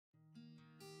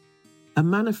A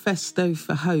Manifesto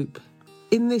for Hope.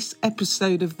 In this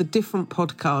episode of the Different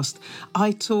Podcast,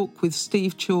 I talk with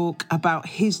Steve Chalk about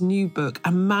his new book,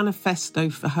 A Manifesto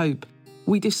for Hope.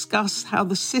 We discuss how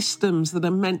the systems that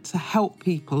are meant to help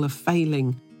people are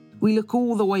failing. We look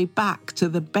all the way back to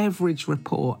the Beveridge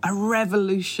Report, a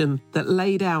revolution that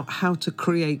laid out how to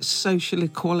create social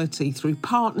equality through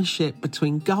partnership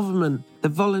between government, the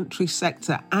voluntary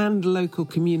sector and local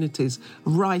communities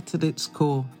right at its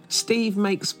core. Steve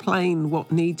makes plain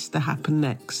what needs to happen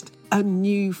next. A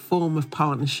new form of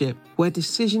partnership where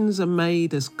decisions are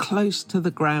made as close to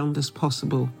the ground as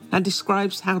possible, and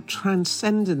describes how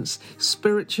transcendence,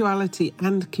 spirituality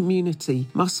and community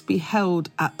must be held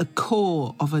at the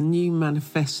core of a new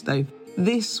manifesto.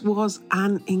 This was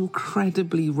an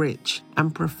incredibly rich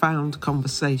and profound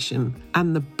conversation,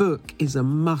 and the book is a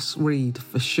must-read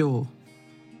for sure.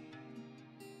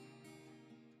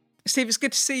 Steve, it's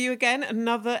good to see you again.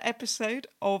 Another episode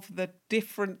of the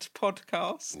Different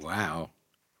Podcast. Wow.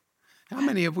 How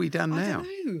many have we done now? I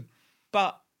don't know,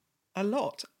 but a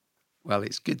lot. Well,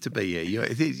 it's good to be here.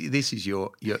 This is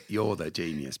you're the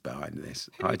genius behind this.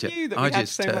 I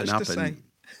just so turn up and and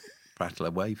prattle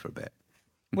away for a bit.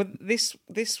 Well, this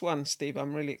one, Steve,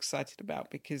 I'm really excited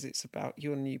about because it's about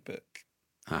your new book.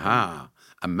 Aha,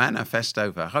 A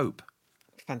Manifesto for Hope.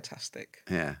 Fantastic.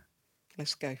 Yeah.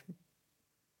 Let's go.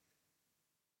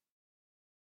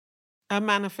 A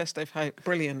Manifesto for Hope,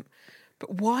 brilliant.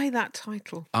 But why that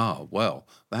title? Well,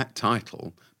 that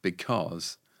title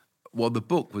because, the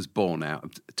book was born out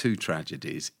of two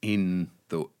tragedies in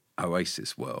the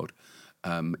Oasis world.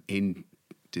 In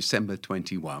December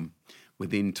 21,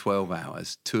 within 12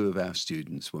 hours, two of our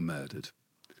students were murdered.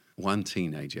 One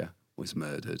teenager was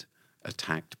murdered,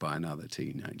 attacked by another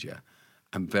teenager.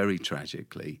 And very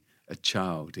tragically, a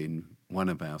child in one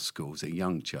of our schools, a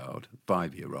young child,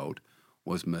 5-year-old,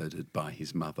 was murdered by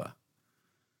his mother.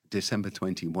 December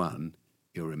 21,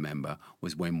 you'll remember,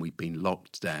 was when we'd been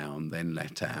locked down, then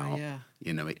let out,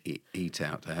 eat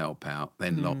out to help out,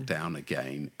 then locked down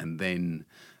again, and then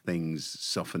things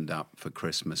softened up for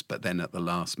Christmas. But then at the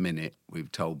last minute, we were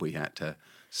told we had to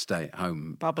stay at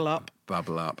home. Bubble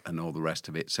up, and all the rest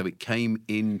of it. So it came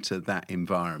into that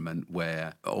environment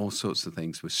where all sorts of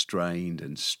things were strained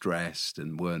and stressed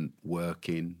and weren't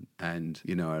working. And,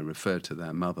 I refer to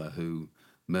that mother who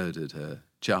murdered her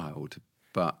child,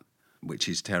 which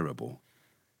is terrible.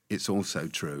 It's also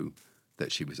true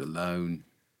that she was alone,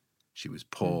 she was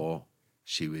poor,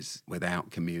 she was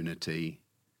without community,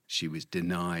 she was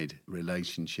denied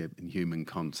relationship and human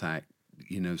contact.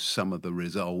 Some of the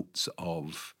results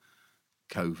of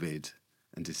COVID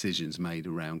and decisions made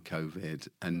around COVID,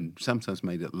 and sometimes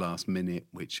made at the last minute,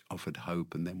 which offered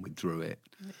hope and then withdrew it.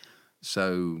 Yeah.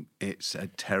 So it's a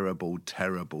terrible,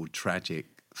 terrible,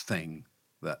 tragic thing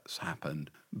that's happened.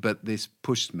 But this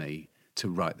pushed me to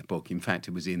write the book. In fact,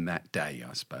 it was in that day,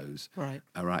 I suppose. Right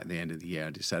at the end of the year, I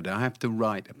decided I have to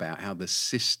write about how the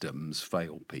systems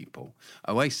fail people.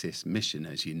 Oasis' mission,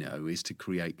 as you know, is to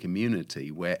create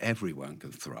community where everyone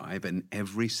can thrive and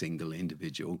every single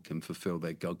individual can fulfill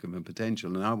their God-given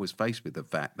potential. And I was faced with the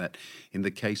fact that in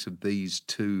the case of these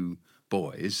two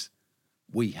boys,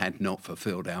 we had not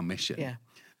fulfilled our mission. Yeah.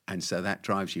 And so that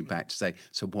drives you back to say,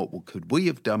 so what could we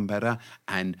have done better,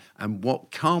 and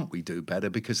what can't we do better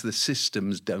because the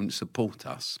systems don't support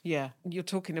us? Yeah, you're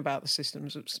talking about the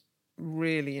systems. It's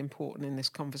really important in this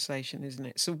conversation, isn't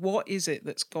it? So what is it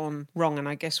that's gone wrong? And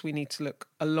I guess we need to look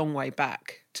a long way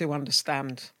back to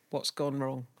understand what's gone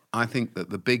wrong. I think that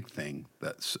the big thing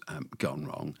that's gone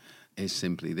wrong is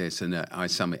simply this, and I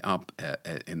sum it up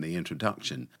in the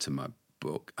introduction to my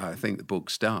book. I think the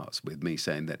book starts with me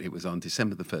saying that it was on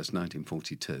December the 1st,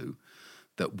 1942,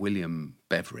 that William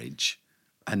Beveridge,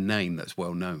 a name that's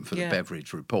well known for the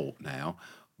Beveridge Report now,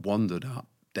 wandered up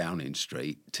Downing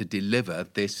Street to deliver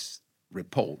this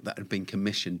report that had been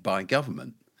commissioned by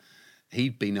government.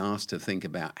 He'd been asked to think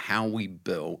about how we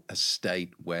built a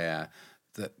state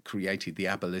that created the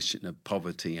abolition of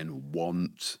poverty and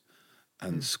want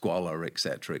and squalor,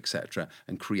 etc.,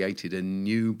 and created a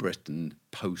new Britain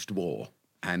post-war.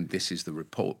 And this is the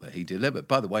report that he delivered.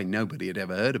 By the way, nobody had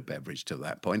ever heard of Beveridge till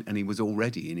that point, and he was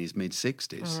already in his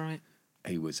mid-60s. All right.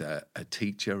 He was a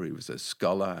teacher, he was a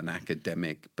scholar, an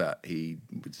academic, but he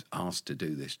was asked to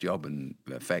do this job and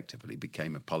effectively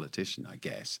became a politician, I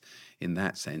guess, in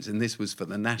that sense. And this was for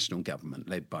the national government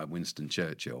led by Winston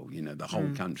Churchill, the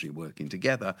whole country working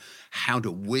together. How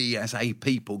do we as a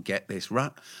people get this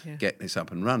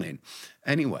up and running?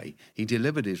 Anyway, he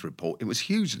delivered his report. It was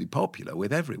hugely popular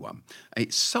with everyone.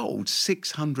 It sold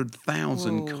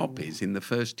 600,000 copies in the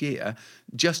first year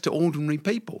just to ordinary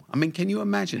people. I mean, can you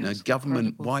imagine a government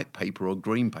government white paper or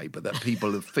green paper that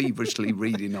people are feverishly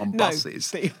reading on buses.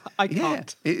 Steve, I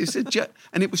can't. It's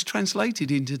and it was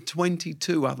translated into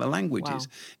 22 other languages.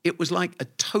 Wow. It was like a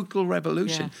total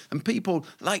revolution. Yeah. And people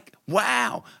like,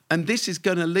 wow, and this is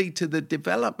going to lead to the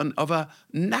development of a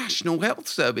national health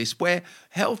service where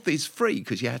health is free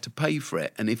because you had to pay for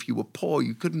it. And if you were poor,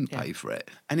 you couldn't pay for it.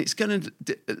 And it's going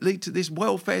to lead to this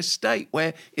welfare state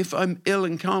where if I'm ill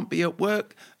and can't be at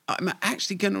work, I'm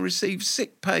actually going to receive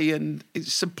sick pay and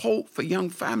support for young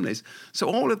families. So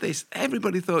all of this,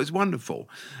 everybody thought it was wonderful.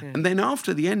 Yeah. And then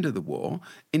after the end of the war,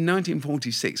 in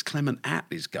 1946, Clement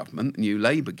Attlee's government, the new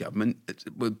Labour government,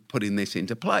 were putting this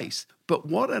into place. But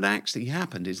what had actually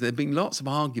happened is there had been lots of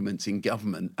arguments in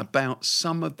government about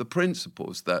some of the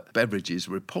principles that Beveridge's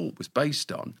report was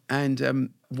based on.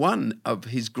 And one of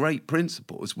his great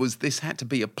principles was this had to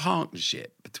be a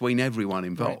partnership between everyone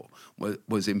involved,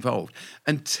 was involved.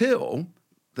 Until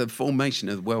the formation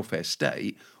of the welfare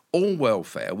state, all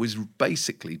welfare was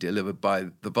basically delivered by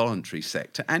the voluntary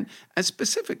sector and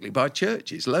specifically by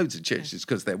churches, loads of churches,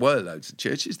 because there were loads of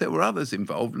churches. There were others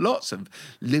involved, lots of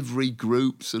livery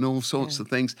groups and all sorts of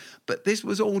things. But this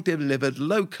was all delivered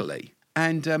locally.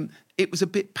 And it was a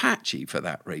bit patchy for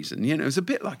that reason. You know, it was a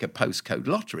bit like a postcode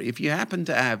lottery. If you happen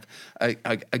to have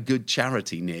a good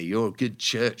charity near you or a good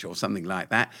church or something like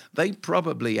that, they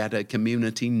probably had a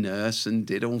community nurse and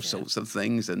did all sorts of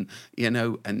things and, you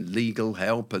know, and legal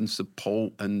help and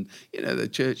support and, you know, the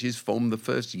churches formed the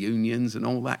first unions and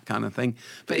all that kind of thing.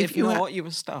 But if you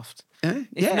were stuffed.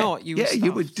 If not, you were stuffed.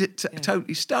 You were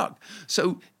totally stuck.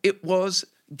 So it was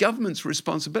government's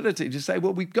responsibility to say,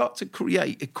 well, we've got to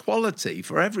create equality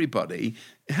for everybody.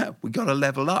 Yeah, we've got to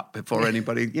level up before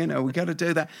anybody, you know, we've got to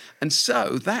do that. And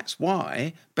so that's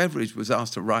why Beveridge was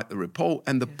asked to write the report,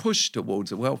 and the push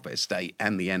towards a welfare state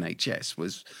and the NHS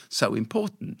was so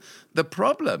important. The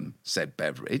problem, said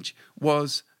Beveridge,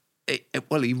 was,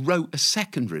 he wrote a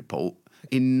second report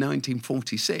in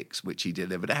 1946, which he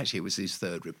delivered. Actually, it was his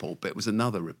third report, but it was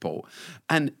another report.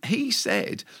 And he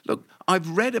said, look, I've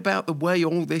read about the way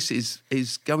all this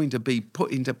is going to be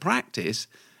put into practice,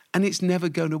 and it's never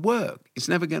going to work. It's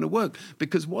never going to work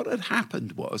because what had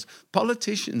happened was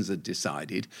politicians had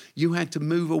decided you had to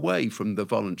move away from the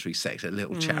voluntary sector,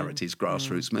 little charities,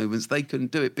 grassroots movements. They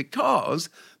couldn't do it because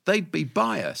they'd be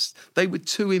biased. They were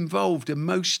too involved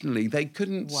emotionally. They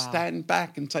couldn't stand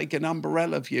back and take an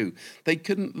umbrella view. They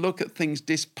couldn't look at things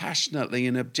dispassionately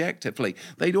and objectively.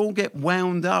 They'd all get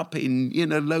wound up in, you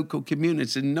know, local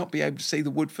communities and not be able to see the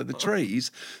wood for the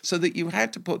trees, so that you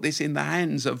had to put this in the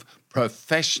hands of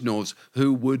professionals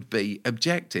who would be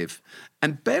objective.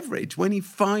 And Beveridge, when he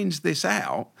finds this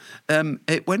out,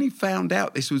 when he found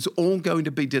out this was all going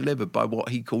to be delivered by what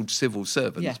he called civil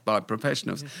servants, by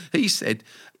professionals, he said,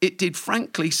 it did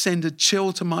frankly send a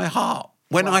chill to my heart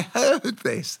when I heard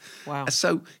this. Wow.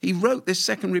 So he wrote this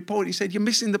second report. He said, you're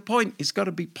missing the point. It's got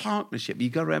to be partnership.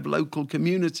 You've got to have local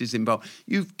communities involved.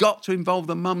 You've got to involve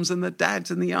the mums and the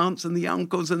dads and the aunts and the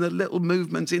uncles and the little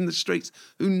movements in the streets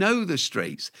who know the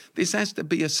streets. This has to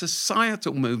be a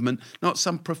societal movement, not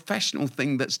some professional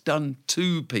thing that's done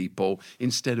to people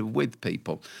instead of with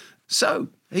people. So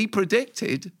he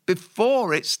predicted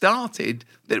before it started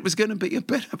that it was going to be a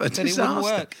bit of a disaster. It wouldn't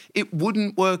work. It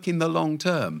wouldn't work in the long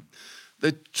term.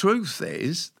 The truth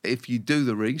is, if you do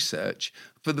the research,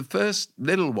 for the first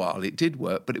little while it did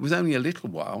work, but it was only a little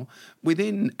while.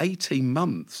 Within 18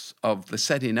 months of the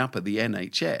setting up of the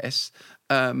NHS,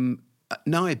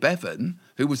 Nye Bevan,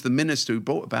 who was the minister who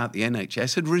brought about the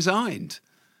NHS, had resigned.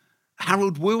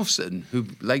 Harold Wilson, who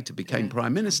later became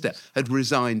Prime Minister, had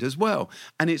resigned as well.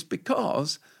 And it's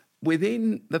because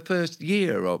within the first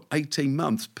year or 18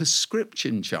 months,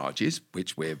 prescription charges,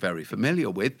 which we're very familiar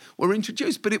with, were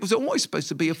introduced. But it was always supposed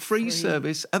to be a free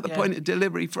service at the point of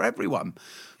delivery for everyone.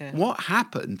 Yeah. What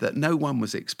happened that no one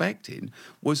was expecting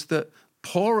was that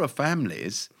poorer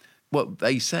families, well,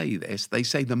 they say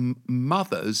the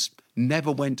mothers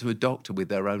never went to a doctor with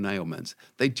their own ailments.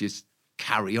 They just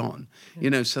carry on,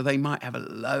 you know, so they might have a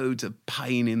load of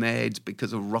pain in their heads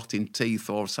because of rotting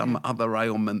teeth or some other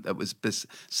ailment that was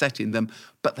besetting them,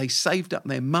 but they saved up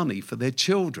their money for their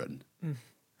children.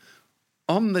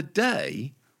 On the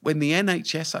day when the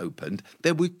NHS opened,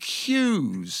 there were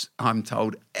queues, I'm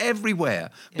told, everywhere,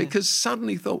 because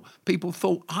suddenly people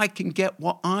thought, I can get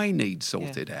what I need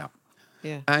sorted out.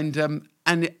 Yeah. And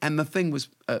the thing was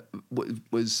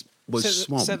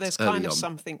swamped. So there's kind of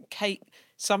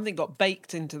something got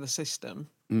baked into the system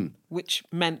which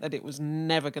meant that it was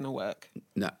never going to work.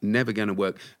 No, never going to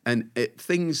work. And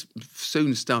things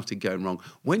soon started going wrong.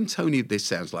 When this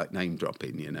sounds like name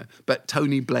dropping, but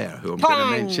Tony Blair, who I'm going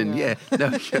to mention,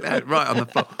 right on the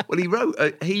floor. Well,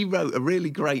 he wrote a really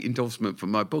great endorsement for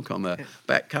my book on the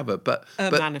back cover. But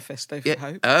Manifesto for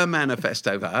Hope. A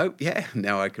Manifesto for Hope, yeah.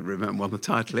 Now I can remember what the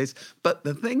title is. But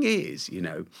the thing is,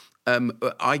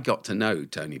 I got to know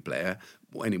Tony Blair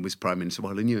when he was Prime Minister.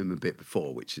 Well, I knew him a bit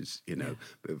before, which is,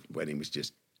 when he was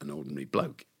just an ordinary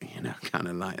bloke, kind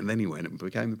of like, and then he went and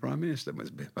became the Prime Minister. It was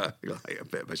a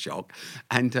bit of a shock.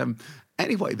 And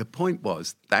anyway, the point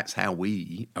was that's how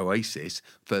we, Oasis,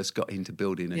 first got into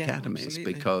building academies,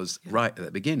 absolutely. because right at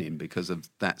the beginning, because of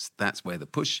that's where the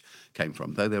push came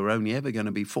from, though there were only ever going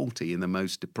to be 40 in the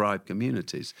most deprived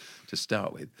communities to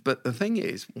start with. But the thing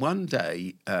is, one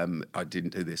day, I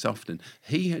didn't do this often,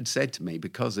 he had said to me,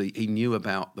 because he knew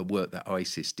about the work that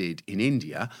Oasis did in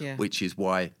India, which is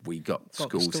why we got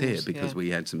schools here, because we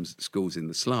had some schools in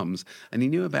the slums, and he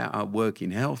knew about our work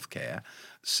in healthcare.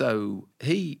 So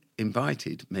he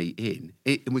invited me in.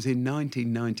 It was in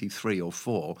 1993 or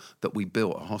 4 that we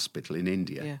built a hospital in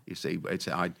India. Yeah. You see,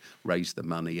 I raised the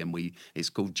money, and it's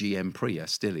called GM Priya,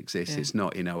 still exists. It's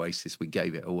not in Oasis. We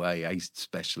gave it away, a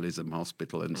specialism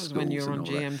hospital and schools. When you were and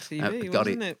on all GMTV, that. Got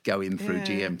wasn't it going through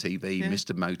GMTV,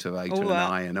 Mr. Motivator All and that.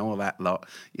 I, and all that lot.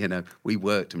 We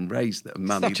worked and raised the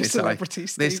money. Such a celebrity,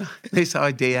 Steve. This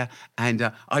idea,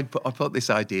 and I put this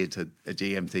idea to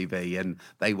GMTV, and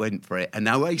they went for it.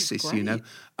 And Oasis,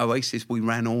 Oasis, we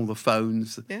ran all the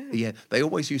phones. Yeah. They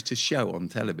always used to show on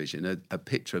television a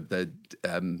picture of the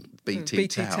BT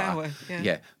Tower.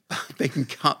 Yeah. Then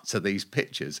cut to these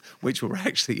pictures, which were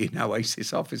actually in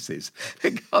Oasis offices,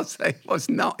 because they was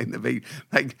not in the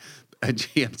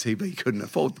GMTV couldn't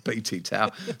afford the BT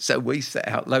Tower, so we set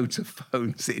out loads of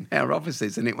phones in our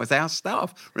offices, and it was our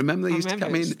staff. Remember, they used to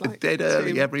come in dead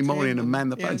early every morning and man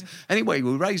the phones. Anyway,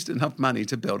 we raised enough money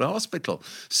to build a hospital.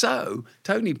 So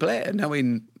Tony Blair,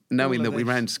 knowing that we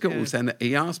ran schools, and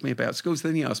he asked me about schools,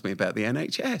 then he asked me about the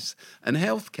NHS and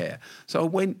healthcare. So I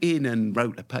went in and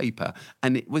wrote a paper,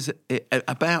 and it was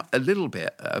about a little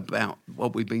bit about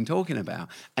what we've been talking about.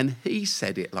 And he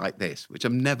said it like this, which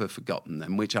I've never forgotten,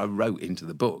 and which I wrote into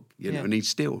the book, and he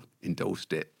still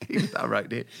endorsed it, even though I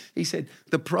wrote it. He said,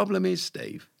 the problem is,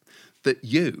 Steve, that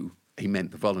he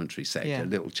meant the voluntary sector,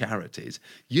 little charities,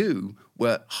 you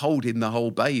were holding the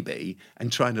whole baby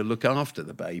and trying to look after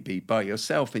the baby by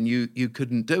yourself, and you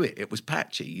couldn't do it. It was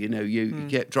patchy, you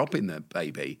kept dropping the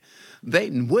baby.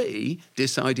 Then we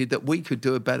decided that we could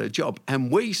do a better job,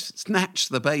 and we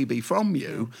snatched the baby from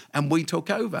you and we took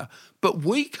over. But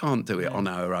we can't do it on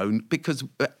our own,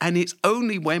 and it's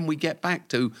only when we get back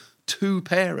to 2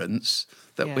 parents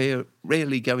that we're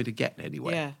really going to get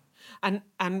anywhere. Yeah.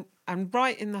 And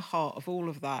right in the heart of all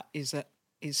of that is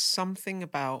something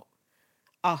about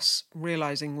us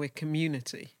realising we're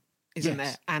community, isn't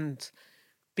there? And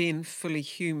being fully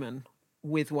human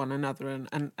with one another.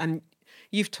 And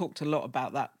you've talked a lot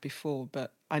about that before,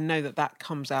 but I know that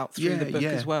comes out through the book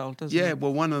as well, doesn't it? Yeah,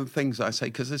 well, one of the things I say,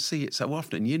 because I see it so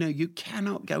often, you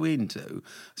cannot go into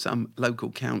some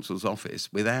local council's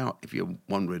office without, if you're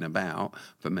wandering about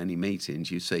for many meetings,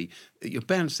 you're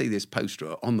bound to see this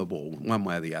poster on the wall, one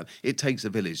way or the other. It takes a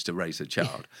village to raise a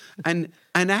child. And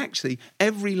actually,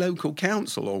 every local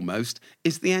council almost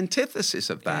is the antithesis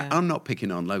of that. Yeah. I'm not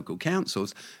picking on local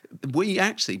councils. We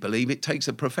actually believe it takes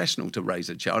a professional to raise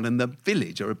a child, and the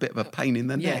village are a bit of a pain in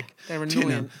the neck. They're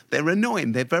annoying. They're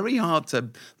annoying. They're very hard to.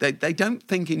 They don't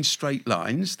think in straight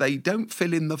lines. They don't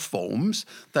fill in the forms.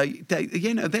 They're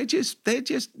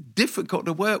just difficult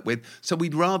to work with. So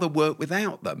we'd rather work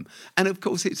without them. And of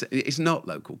course, it's not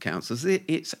local councils.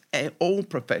 It's all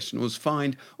professionals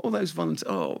find all those volunteers.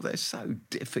 Oh, they're so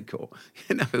difficult.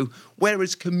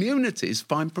 Whereas communities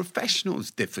find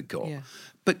professionals difficult. Yeah.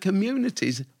 But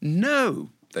communities know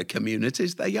the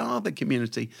communities. They are the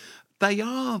community. They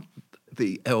are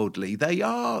the elderly, they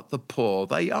are the poor,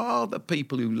 they are the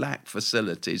people who lack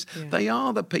facilities, they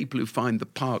are the people who find the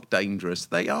park dangerous,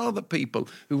 they are the people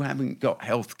who haven't got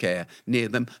healthcare near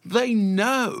them. They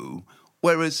know,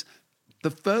 whereas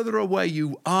the further away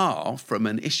you are from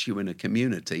an issue in a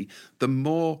community, the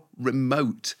more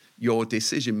remote your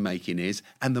decision-making is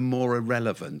and the more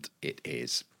irrelevant it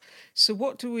is. So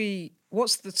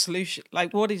what's the solution?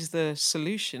 What is the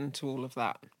solution to all of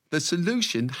that? The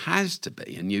solution has to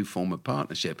be a new form of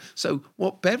partnership. So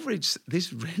what Beveridge,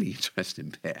 this really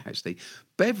interesting bit actually,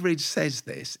 Beveridge says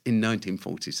this in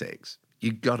 1946.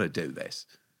 You've got to do this.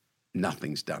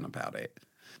 Nothing's done about it.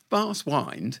 Fast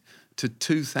wind to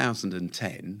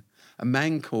 2010, a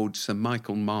man called Sir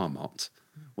Michael Marmot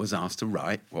was asked to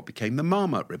write what became the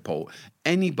Marmot Report.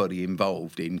 Anybody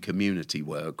involved in community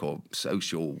work or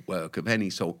social work of any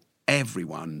sort,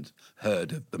 everyone's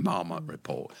heard of the Marmot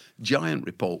Report. Giant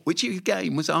report, which he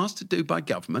again was asked to do by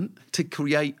government to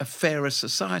create a fairer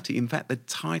society. In fact, the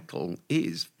title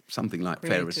is something like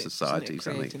Fairer Society,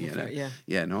 something, you know.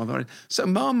 Yeah, no. So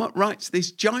Marmot writes this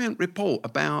giant report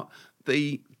about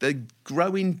the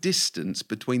growing distance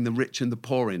between the rich and the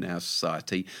poor in our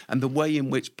society, and the way in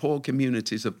which poor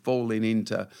communities have fallen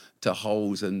into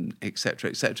holes and et cetera,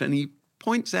 et cetera. And he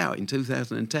points out in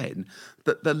 2010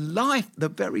 that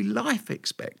the very life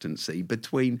expectancy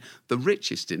between the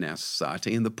richest in our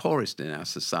society and the poorest in our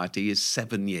society is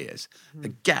 7 years. A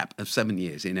gap of 7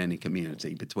 years in any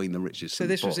community between the richest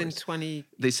and the poorest. So this was in 2010?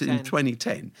 This is in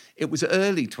 2010. It was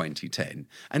early 2010.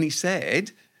 And he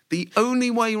said the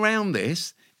only way around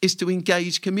this is to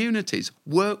engage communities,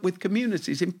 work with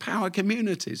communities, empower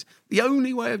communities. The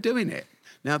only way of doing it.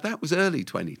 Now, that was early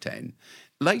 2010.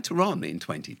 Later on in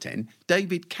 2010,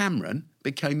 David Cameron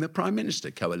became the Prime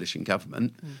Minister, coalition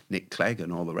government, Nick Clegg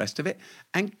and all the rest of it.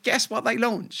 And guess what they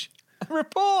launch? A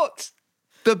report!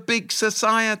 The Big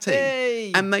Society.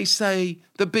 Hey. And they say,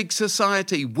 the Big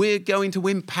Society, we're going to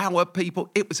empower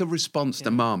people. It was a response to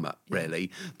Marmot,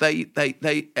 really.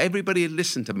 Everybody had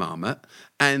listened to Marmot,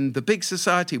 and the Big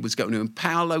Society was going to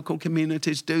empower local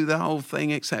communities, do the whole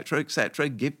thing, et cetera,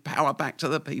 give power back to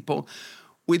the people.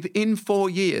 Within 4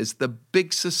 years, the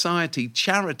Big Society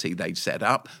charity they'd set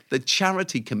up, the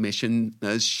Charity Commission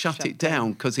has shut it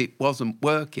down because it wasn't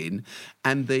working.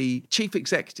 And the chief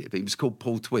executive, he was called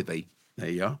Paul Twithy. There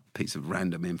you are, piece of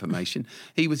random information.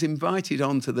 He was invited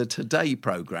onto the Today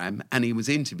programme and he was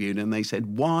interviewed, and they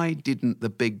said, why didn't the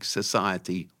Big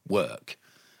Society work?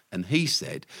 And he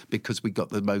said, because we got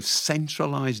the most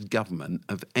centralised government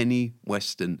of any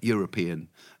Western European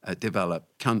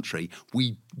developed country.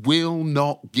 We will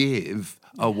not give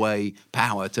away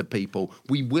power to people.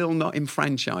 We will not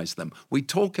enfranchise them. We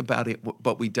talk about it,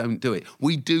 but we don't do it.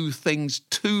 We do things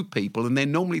to people, and they're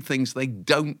normally things they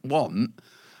don't want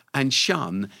and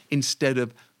shun, instead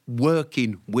of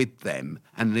working with them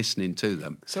and listening to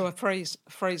them. So a phrase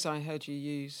I heard you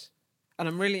use, and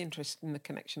I'm really interested in the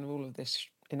connection of all of this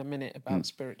in a minute about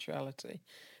spirituality,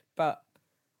 but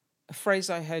a phrase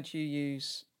I heard you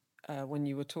use when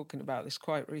you were talking about this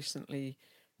quite recently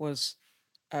was,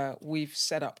 we've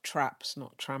set up traps,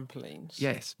 not trampolines.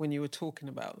 Yes. When you were talking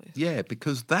about this. Yeah,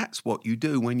 because that's what you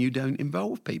do when you don't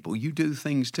involve people. You do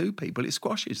things to people, it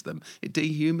squashes them, it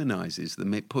dehumanises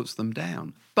them, it puts them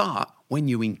down. But when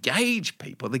you engage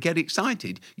people, they get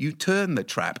excited. You turn the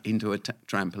trap into a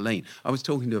trampoline. I was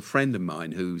talking to a friend of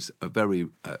mine who's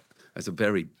has a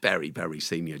very, very, very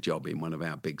senior job in one of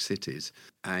our big cities.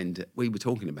 And we were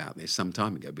talking about this some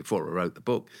time ago before I wrote the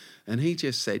book. And he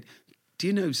just said, do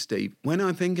you know, Steve, when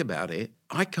I think about it,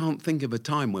 I can't think of a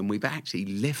time when we've actually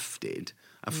lifted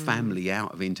a family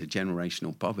out of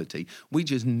intergenerational poverty. We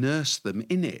just nurse them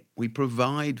in it. We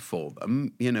provide for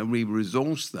them, we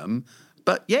resource them.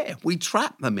 But yeah, we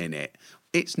trap them in it.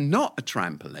 It's not a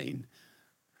trampoline.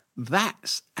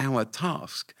 That's our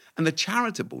task. And the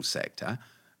charitable sector,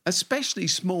 especially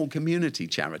small community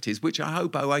charities, which I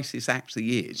hope Oasis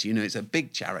actually is. It's a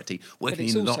big charity working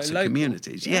in lots of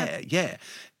communities. Yeah.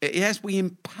 Yes, we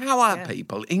empower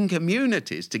people in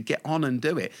communities to get on and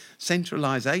do it.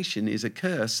 Centralisation is a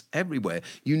curse everywhere.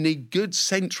 You need good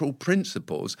central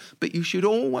principles, but you should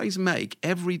always make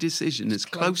every decision as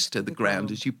close to the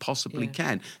ground as you possibly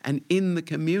can, and in the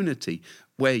community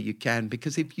where you can,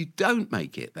 because if you don't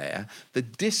make it there, the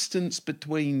distance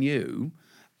between you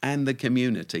and the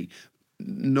community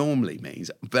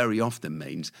very often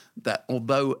means that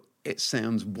although it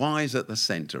sounds wise at the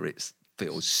centre, it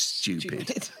feels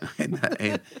stupid.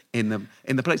 in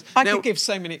the place. I could give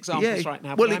so many examples right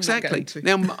now. Well, exactly.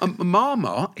 Now,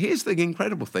 Marmot, here's the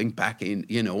incredible thing. Back in,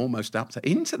 almost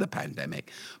into the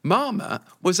pandemic, Marmot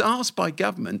was asked by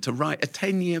government to write a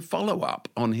 10-year follow-up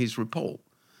on his report.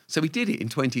 So he did it in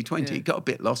 2020. He got a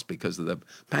bit lost because of the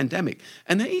pandemic.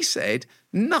 And he said,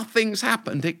 nothing's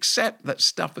happened except that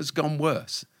stuff has got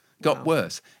worse.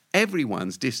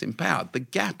 Everyone's disempowered. The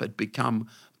gap had become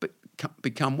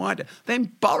wider.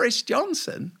 Then Boris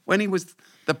Johnson, when he was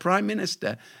the Prime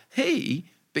Minister,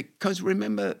 because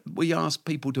remember, we asked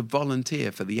people to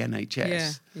volunteer for the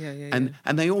NHS.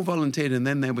 And they all volunteered, and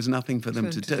then there was nothing for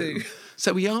them to do.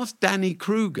 So we asked Danny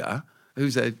Kruger,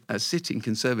 who's a sitting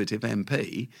Conservative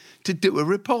MP, to do a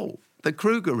report, the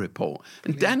Kruger report.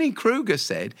 And Danny Kruger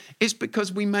said, it's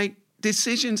because we make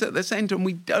decisions at the centre and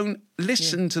we don't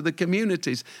listen to the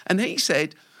communities. And he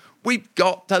said, We've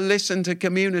got to listen to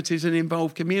communities and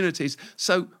involve communities.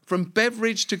 So from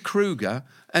Beveridge to Kruger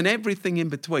and everything in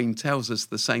between tells us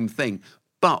the same thing.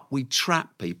 But we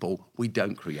trap people. We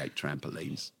don't create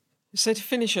trampolines. So to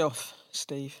finish off,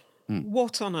 Steve,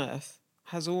 what on earth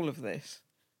has all of this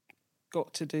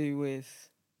got to do with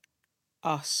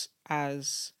us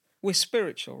as... We're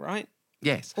spiritual, right?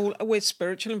 Yes. We're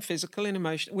spiritual and physical and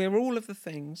emotional. We're all of the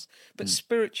things, but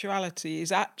spirituality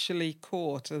is actually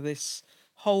core to this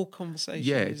whole conversation.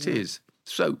 Yeah, it is.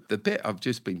 So the bit I've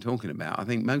just been talking about, I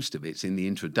think most of it's in the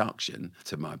introduction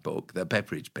to my book, the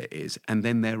Beveridge bit is, and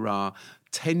then there are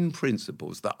 10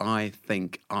 principles that I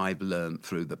think I've learned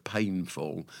through the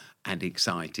painful and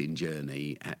exciting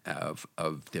journey of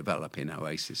developing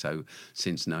Oasis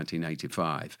since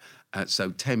 1985.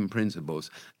 So 10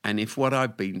 principles. And if what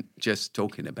I've been just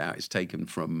talking about is taken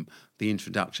from the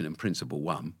introduction and principle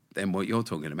 1, then what you're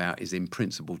talking about is in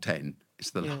principle 10.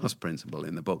 It's the last principle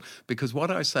in the book. Because what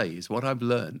I say is what I've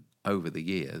learned over the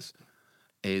years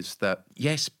is that,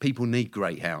 yes, people need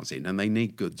great housing and they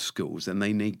need good schools and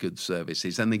they need good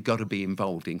services and they've got to be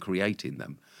involved in creating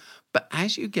them. But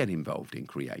as you get involved in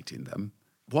creating them,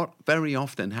 what very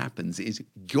often happens is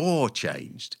you're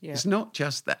changed. Yeah. It's not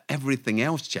just that everything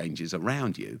else changes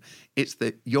around you. It's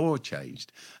that you're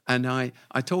changed. And I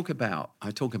talk about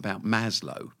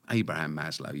Maslow, Abraham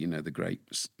Maslow, the great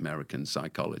American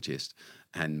psychologist,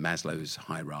 and Maslow's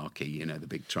hierarchy, the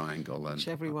big triangle. Which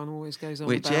everyone always goes on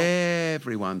about. Which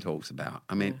everyone talks about.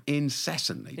 I mean,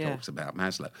 incessantly talks about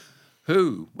Maslow,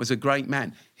 who was a great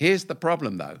man. Here's the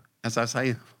problem, though, as I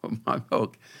say in my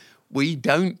book, we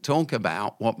don't talk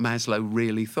about what Maslow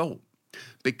really thought,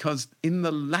 because in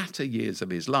the latter years of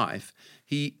his life,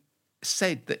 he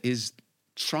said that his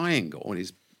triangle,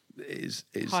 his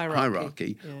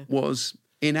hierarchy was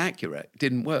inaccurate,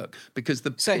 didn't work, because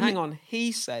hang on,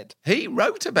 he said... He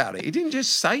wrote about it. He didn't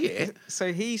just say it.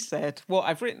 So he said, what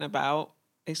I've written about,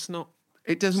 it's not...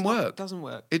 It doesn't work. It doesn't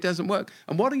work. It doesn't work.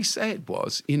 And what he said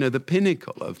was, the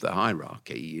pinnacle of the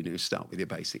hierarchy, start with your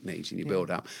basic needs and you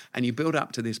build up. And you build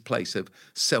up to this place of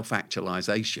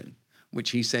self-actualization,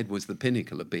 which he said was the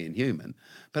pinnacle of being human.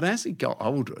 But as he got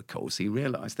older, of course, he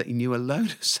realised that he knew a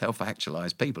load of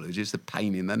self-actualized people who were just a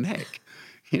pain in the neck.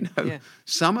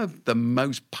 Some of the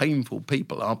most painful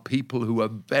people are people who are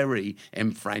very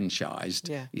enfranchised.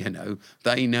 Yeah.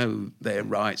 They know their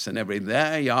rights and everything.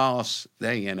 They're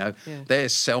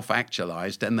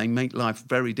self-actualized and they make life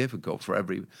very difficult for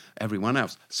everyone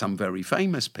else. Some very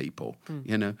famous people,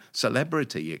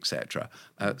 celebrity, etc.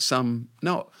 Some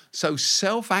not. So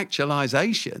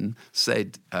self-actualization,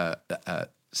 said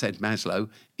Maslow,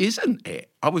 isn't it?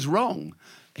 I was wrong.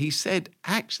 He said,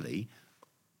 actually,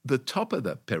 the top of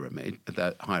the pyramid,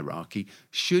 the hierarchy,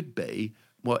 should be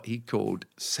what he called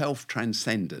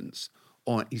self-transcendence,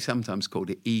 or he sometimes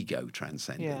called it ego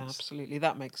transcendence. Yeah, absolutely.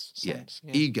 That makes sense.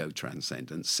 Yeah. Ego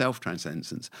transcendence,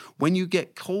 self-transcendence. When you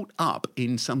get caught up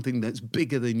in something that's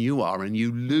bigger than you are and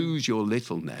you lose your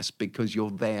littleness because you're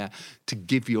there to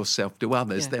give yourself to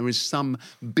others, there is some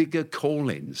bigger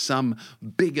calling, some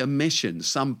bigger mission,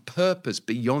 some purpose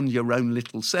beyond your own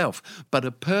little self. But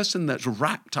a person that's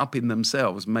wrapped up in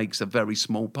themselves makes a very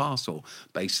small parcel,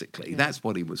 basically. Yeah. That's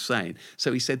what he was saying.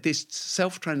 So he said this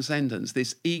self-transcendence,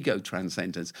 this ego transcendence,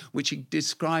 which he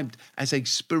described as a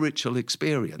spiritual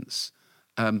experience.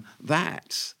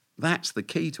 That's the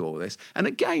key to all this. And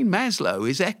again, Maslow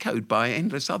is echoed by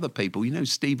endless other people.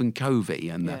 Stephen Covey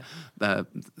and the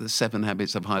 7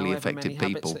 Habits of Highly Effective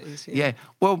People.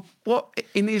 Well, what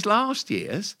in his last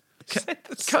years,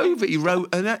 Covey wrote,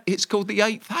 it's called The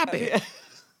Eighth Habit.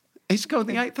 It's called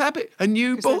The Eighth Habit, a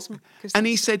new book. And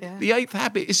he said the Eighth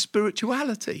Habit is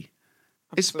spirituality.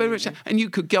 It's spiritual. And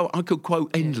I could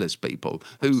quote endless people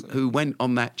who went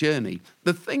on that journey.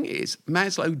 The thing is,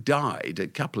 Maslow died a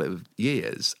couple of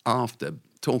years after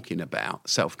talking about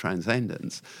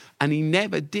self-transcendence, and he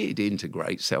never did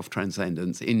integrate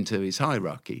self-transcendence into his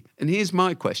hierarchy. And here's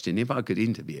my question. If I could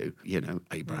interview,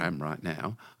 Abraham right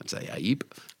now, I'd say, Abe,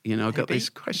 I've got this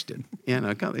question.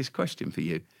 I've got this question for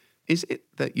you. Is it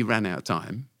that you ran out of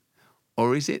time,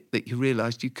 or is it that you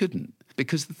realised you couldn't?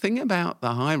 Because the thing about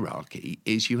the hierarchy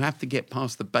is you have to get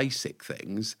past the basic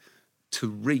things to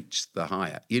reach the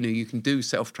higher. You can do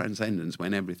self-transcendence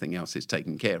when everything else is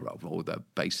taken care of, all the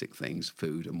basic things,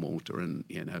 food and water and,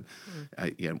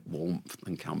 warmth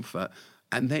and comfort,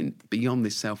 and then beyond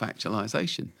this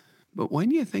self-actualization. But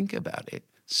when you think about it,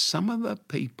 some of the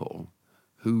people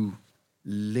who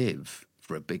live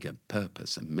for a bigger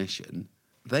purpose and mission,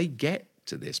 they get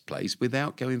to this place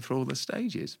without going through all the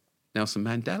stages. Nelson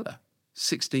Mandela,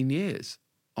 16 years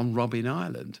on Robben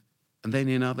Island and then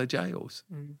in other jails,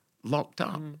 locked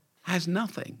up, has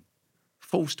nothing.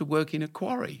 forced to work in a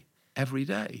quarry every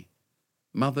day.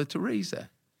 Mother Teresa,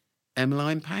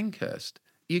 Emmeline Pankhurst.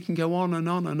 You can go on and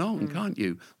on and on, can't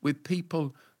you? With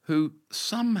people who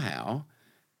somehow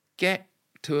get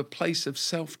to a place of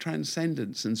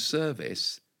self-transcendence and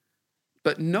service,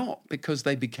 but not because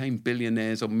they became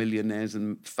billionaires or millionaires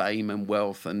and fame and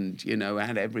wealth and,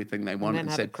 had everything they wanted. And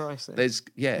then had a crisis.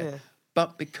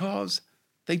 But because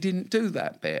they didn't do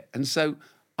that bit. And so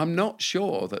I'm not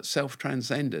sure that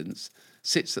self-transcendence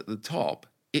sits at the top.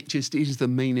 It just is the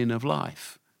meaning of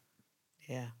life.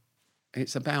 Yeah.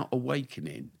 It's about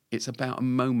awakening. It's about a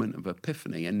moment of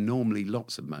epiphany, and normally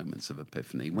lots of moments of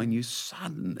epiphany when you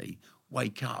suddenly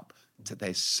wake up to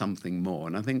there's something more.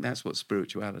 And I think that's what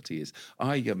spirituality is.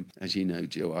 As you know,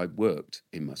 Jill, I worked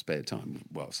in my spare time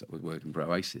whilst I was working for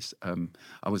Oasis.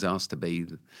 I was asked to be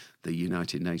the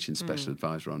United Nations Special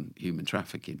Advisor on Human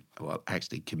Trafficking, well,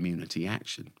 actually community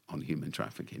action on human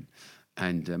trafficking.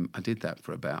 And I did that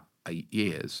for about 8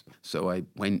 years. So I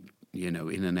went, in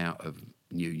and out of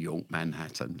New York,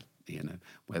 Manhattan,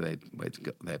 where they'd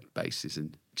got their bases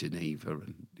in Geneva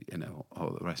and,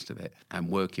 all the rest of it, and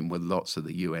working with lots of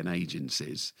the UN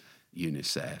agencies,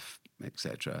 UNICEF,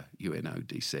 etc.,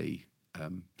 UNODC,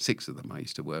 6 of them I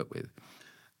used to work with.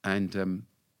 And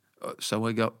so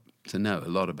I got to know a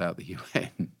lot about the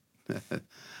UN.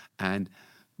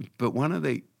 But one of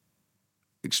the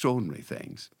extraordinary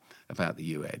things about the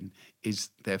UN is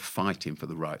they're fighting for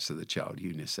the rights of the child,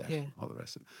 UNICEF, all the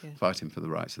rest of them, fighting for the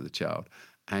rights of the child.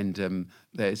 And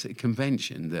there's a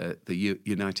convention, the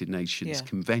United Nations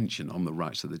Convention on the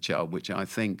Rights of the Child, which I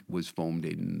think was formed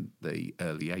in the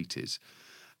early 80s.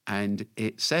 And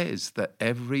it says that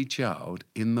every child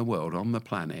in the world, on the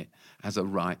planet, has a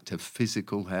right to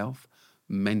physical health,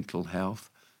 mental health,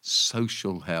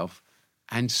 social health,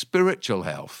 and spiritual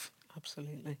health.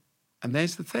 Absolutely. And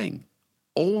there's the thing.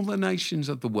 All the nations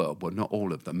of the world, well, not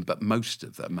all of them, but most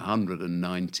of them,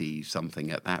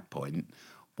 190-something at that point,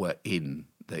 were in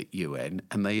the UN,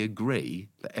 and they agree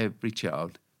that every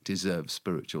child deserves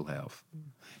spiritual health.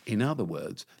 In other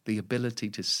words, the ability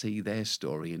to see their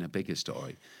story in a bigger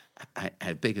story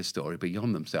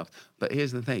beyond themselves. But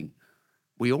here's the thing.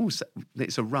 We all say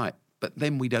it's a right, but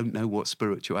then we don't know what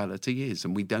spirituality is,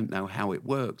 and we don't know how it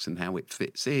works and how it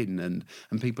fits in, and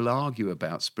people argue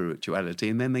about spirituality,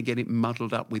 and then they get it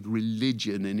muddled up with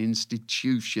religion and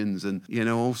institutions and,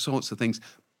 all sorts of things.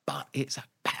 But it's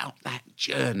about that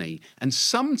journey. And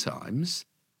sometimes,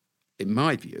 in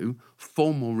my view,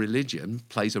 formal religion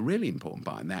plays a really important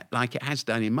part in that, like it has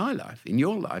done in my life, in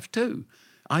your life too.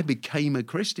 I became a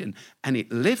Christian, and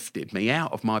it lifted me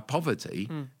out of my poverty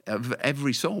of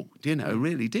every sort,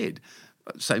 really did.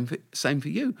 Same for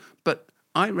you. But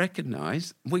I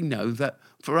recognise, we know that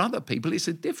for other people it's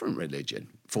a different religion,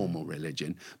 formal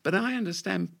religion. But I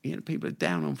understand, people are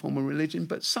down on formal religion,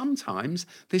 but sometimes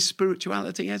this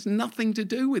spirituality has nothing to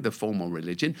do with the formal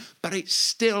religion, but it's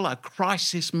still a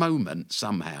crisis moment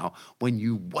somehow when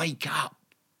you wake up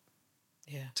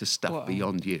to stuff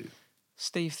beyond you.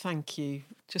 Steve, thank you.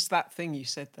 Just that thing you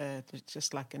said there,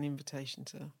 just like an invitation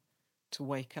to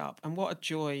wake up. And what a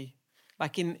joy,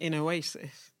 like in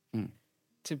Oasis,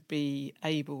 to be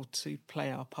able to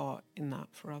play our part in that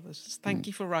for others. Thank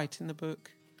you for writing the book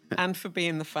and for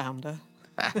being the founder.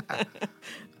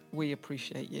 We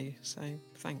appreciate you. So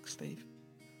thanks, Steve.